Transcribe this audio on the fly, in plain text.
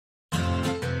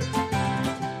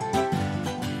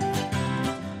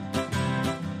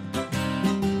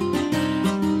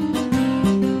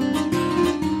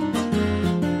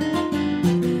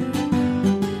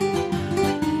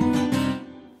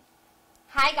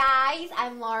guys,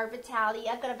 I'm Laura Vitale.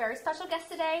 I've got a very special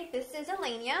guest today. This is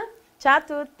Elenia. Ciao a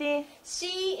tutti.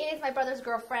 She is my brother's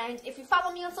girlfriend. If you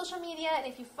follow me on social media and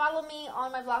if you follow me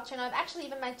on my vlog channel, I've actually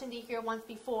even mentioned it here once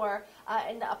before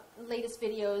in the latest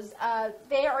videos.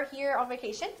 They are here on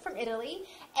vacation from Italy.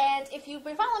 And if you've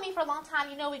been following me for a long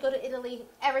time, you know we go to Italy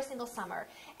every single summer.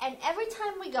 And every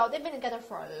time we go, they've been together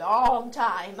for a long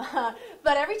time.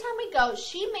 But every time we go,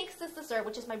 she makes this dessert,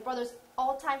 which is my brother's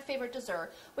all-time favorite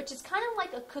dessert, which is kind of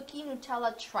like a cookie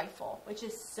Nutella trifle, which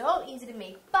is so easy to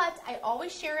make. But I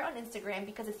always share it on Instagram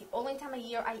because it's the only time of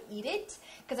year I eat it,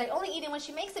 because I only eat it when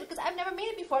she makes it because I've never made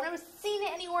it before. I've never seen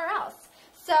it anywhere else.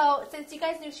 So since you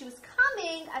guys knew she was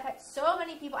coming, I've had so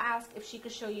many people ask if she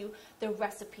could show you the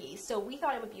recipe. So we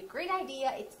thought it would be a great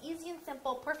idea. It's easy and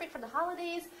simple, perfect for the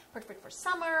holidays, perfect for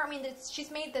summer. I mean, she's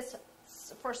made this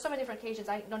for so many different occasions.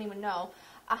 I don't even know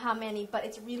how many, but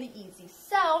it's really easy.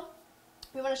 So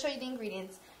we want to show you the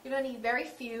ingredients. You're going to need very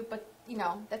few, but you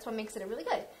know, that's what makes it really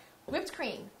good. Whipped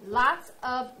cream. Lots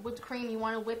of whipped cream. You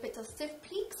want to whip it till stiff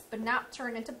peaks, but not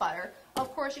turn into butter.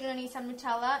 Of course, you're going to need some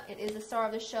Nutella. It is the star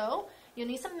of the show. You'll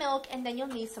need some milk, and then you'll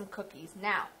need some cookies.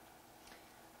 Now,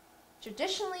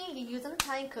 traditionally, you use an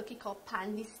Italian cookie called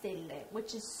pan di stelle,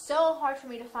 which is so hard for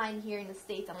me to find here in the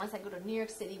States unless I go to New York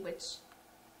City, which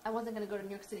I wasn't going to go to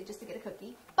New York City just to get a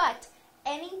cookie. But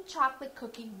any chocolate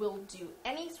cookie will do.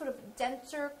 Any sort of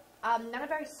denser, not a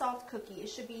very soft cookie. It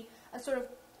should be a sort of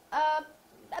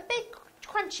a big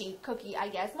crunchy cookie, I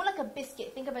guess. More like a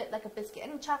biscuit. Think of it like a biscuit.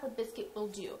 Any chocolate biscuit will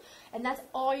do. And that's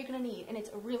all you're going to need. And it's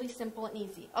really simple and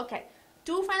easy. Okay.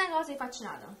 Tu fai una cosa e faccio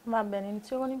un'altra. Va bene,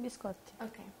 inizio con i biscotti.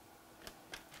 Ok.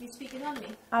 You speaking on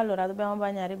me? Allora, dobbiamo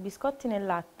bagnare i biscotti nel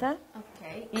latte.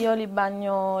 Ok. Io li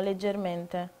bagno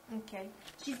leggermente. Okay.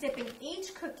 She's dipping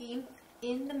each cookie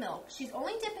in the milk. She's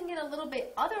only dipping it a little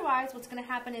bit. Otherwise, what's going to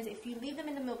happen is if you leave them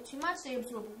in the milk too much, they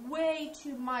absorb way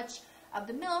too much of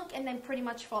the milk and then pretty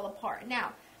much fall apart.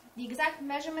 Now, the exact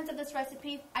measurements of this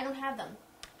recipe, I don't have them.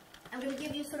 I'm going to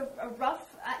give you sort of a rough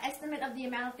estimate of the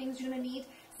amount of things you're going to need,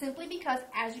 simply because,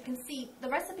 as you can see, the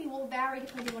recipe will vary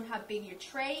depending on how big your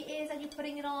tray is that you're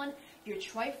putting it on, your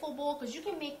trifle bowl, because you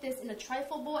can make this in a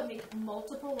trifle bowl and make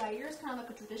multiple layers, kind of like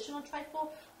a traditional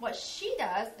trifle. What she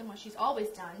does, and what she's always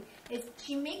done, is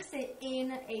she makes it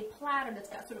in a platter that's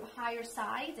got sort of higher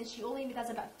sides, and she only does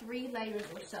about 3 layers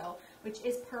or so, which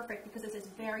is perfect because this is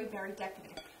very, very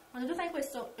decadent. Quando tu fai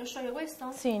questo, io scioglio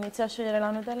questo? Sì, inizia a sciogliere la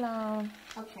Nutella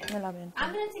nella pentola.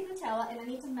 I'm going to take Nutella and I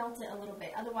need to melt it a little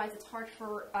bit. Otherwise, it's hard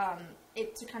for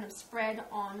it to kind of spread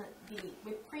on the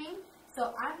whipped cream.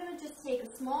 So I'm going to just take a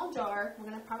small jar. We're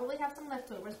going to probably have some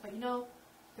leftovers, but you know,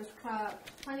 there's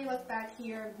plenty left back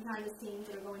here behind the scenes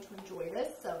that are going to enjoy this,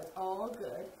 so it's all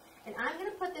good. And I'm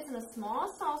going to put this in a small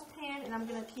saucepan, and I'm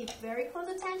going to keep very close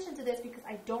attention to this because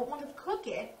I don't want to cook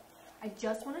it. I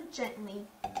just want to gently,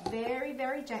 very,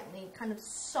 very gently, kind of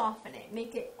soften it.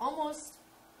 Make it almost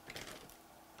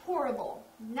pourable.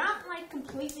 Not like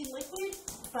completely liquid,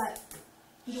 but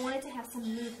you want it to have some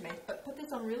movement. But put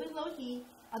this on really low heat,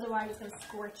 otherwise it's going to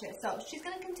scorch it. So she's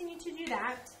going to continue to do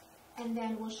that, and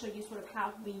then we'll show you sort of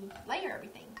how we layer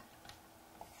everything.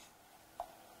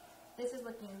 This is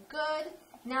looking good.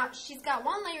 Now, she's got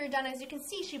one layer done. As you can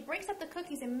see, she breaks up the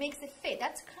cookies and makes it fit.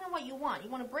 That's kind of what you want. You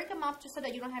want to break them up just so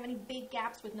that you don't have any big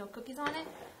gaps with no cookies on it.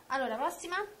 Allora,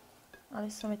 prossima.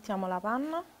 Adesso mettiamo la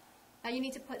panna. Now, you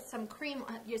need to put some cream,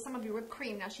 some of your whipped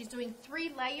cream. Now, she's doing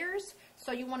 3 layers,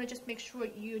 so you want to just make sure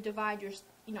you divide your,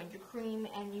 your cream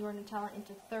and your Nutella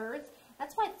into thirds.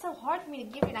 That's why it's so hard for me to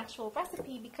give you an actual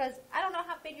recipe, because I don't know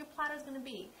how big your platter is going to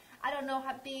be. I don't know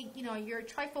how big, your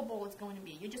trifle bowl is going to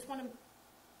be. You just want to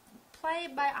play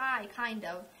it by eye, kind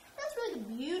of. That's really the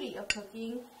beauty of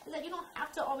cooking, is that you don't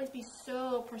have to always be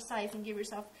so precise and give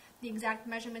yourself the exact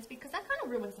measurements, because that kind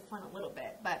of ruins the fun a little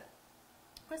bit. But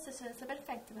questo è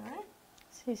perfetto, right?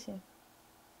 Sì, sì.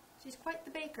 She's quite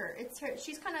the baker.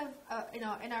 She's kind of,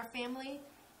 in our family,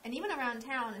 and even around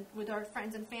town with our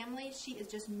friends and family, she is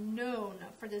just known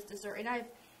for this dessert. And I've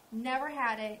never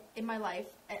had it in my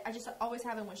life. I just always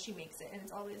have it when she makes it, and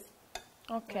it's always.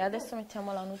 Ok, adesso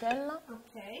mettiamo la Nutella.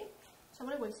 Ok.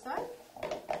 Facciamo questo,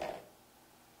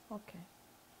 Ok.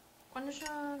 Quando ce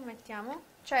lo mettiamo?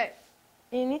 Cioè,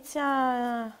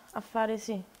 inizia a fare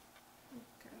sì.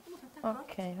 Ok,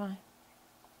 ok, vai.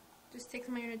 Just take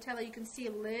some of your Nutella. You can see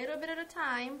a little bit at a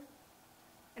time.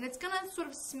 And it's going to sort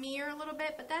of smear a little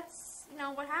bit, but that's,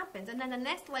 what happens. And then the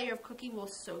next layer of cookie will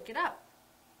soak it up.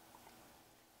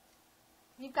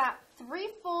 You've got 3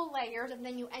 full layers, and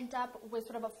then you end up with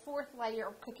sort of a 4th layer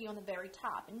of cookie on the very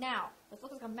top. Now, this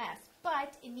looks like a mess,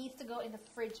 but it needs to go in the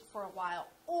fridge for a while,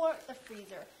 or the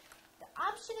freezer. The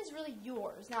option is really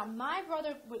yours. Now, my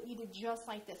brother would eat it just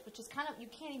like this, which is kind of, you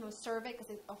can't even serve it because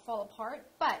it'll fall apart.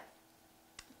 But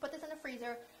put this in the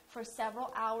freezer for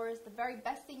several hours. The very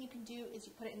best thing you can do is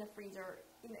you put it in the freezer,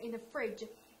 in the fridge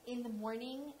in the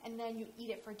morning, and then you eat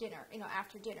it for dinner,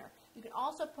 after dinner. You can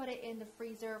also put it in the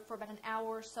freezer for about an hour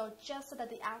or so, just so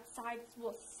that the outside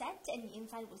will set and the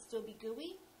inside will still be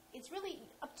gooey. It's really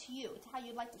up to you. It's how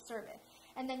you'd like to serve it.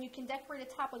 And then you can decorate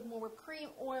the top with more whipped cream,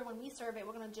 or when we serve it,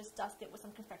 we're going to just dust it with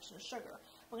some confectioner sugar.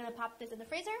 We're going to pop this in the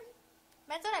freezer.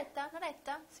 Mezz'oretta,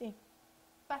 un'oretta. Sì.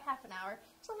 About half an hour.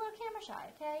 Just a little camera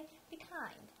shy, okay? Be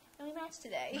kind. And we match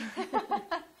today.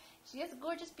 She is a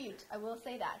gorgeous beaut, I will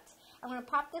say that. I'm going to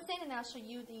pop this in and I'll show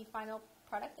you the final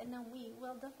product, and then we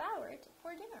will devour it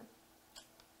for dinner.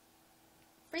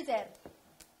 Freezer.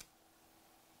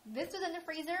 This was in the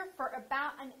freezer for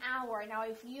about an hour. Now,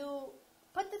 if you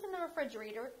put this in the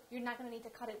refrigerator, you're not going to need to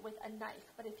cut it with a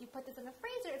knife. But if you put this in the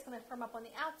freezer, it's going to firm up on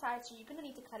the outside, so you're going to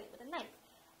need to cut it with a knife.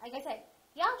 Like I said,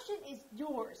 the option is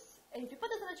yours. And if you put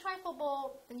this in a trifle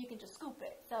bowl, then you can just scoop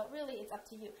it. So really, it's up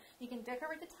to you. You can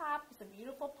decorate the top with a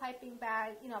beautiful piping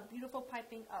bag, beautiful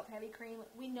piping of heavy cream.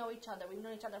 We know each other. We've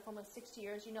known each other for almost 6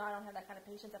 years. I don't have that kind of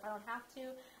patience. If I don't have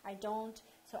to, I don't.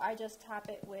 So I just top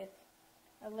it with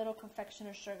a little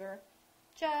confectioner sugar,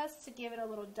 just to give it a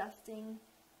little dusting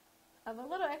of a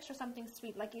little extra something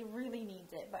sweet, like it really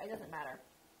needs it, but it doesn't matter.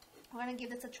 We're going to give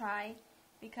this a try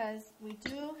because we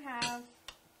do have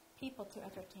people to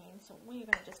entertain, so we're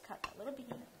going to just cut a little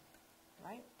bit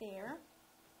right there.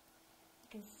 You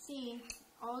can see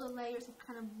all the layers have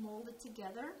kind of molded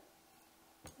together.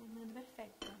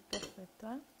 Perfetto. Perfetto,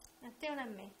 eh? A te una a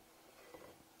me.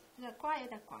 Da qua e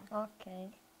da qua.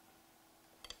 Ok.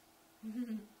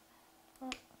 Oh,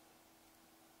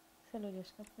 se lo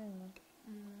riesco a prendere.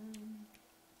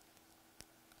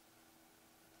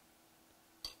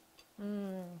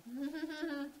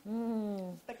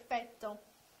 Perfetto.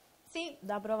 See?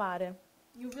 Da provare.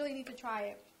 You really need to try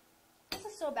it. This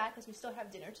is so bad because we still have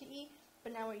dinner to eat,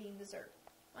 but now we're eating dessert.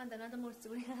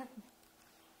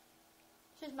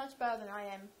 She's much better than I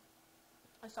am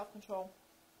at self-control.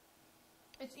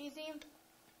 It's easy.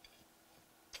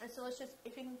 It's delicious.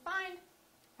 If you can find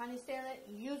honey salad,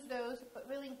 use those, but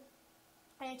really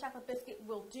any chocolate biscuit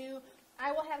will do.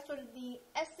 I will have sort of the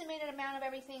estimated amount of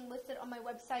everything listed on my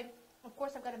website. Of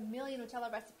course, I've got a million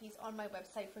Nutella recipes on my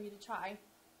website for you to try.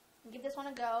 Give this one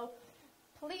a go.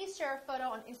 Please share a photo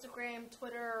on Instagram,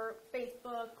 Twitter,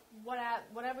 Facebook,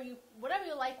 whatever you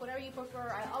like, whatever you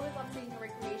prefer. I always love seeing your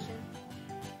recreation.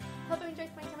 Hope you enjoyed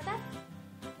spending time with us.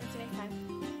 See you next time.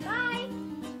 Bye!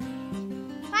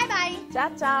 Bye-bye! Ciao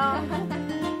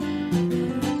ciao!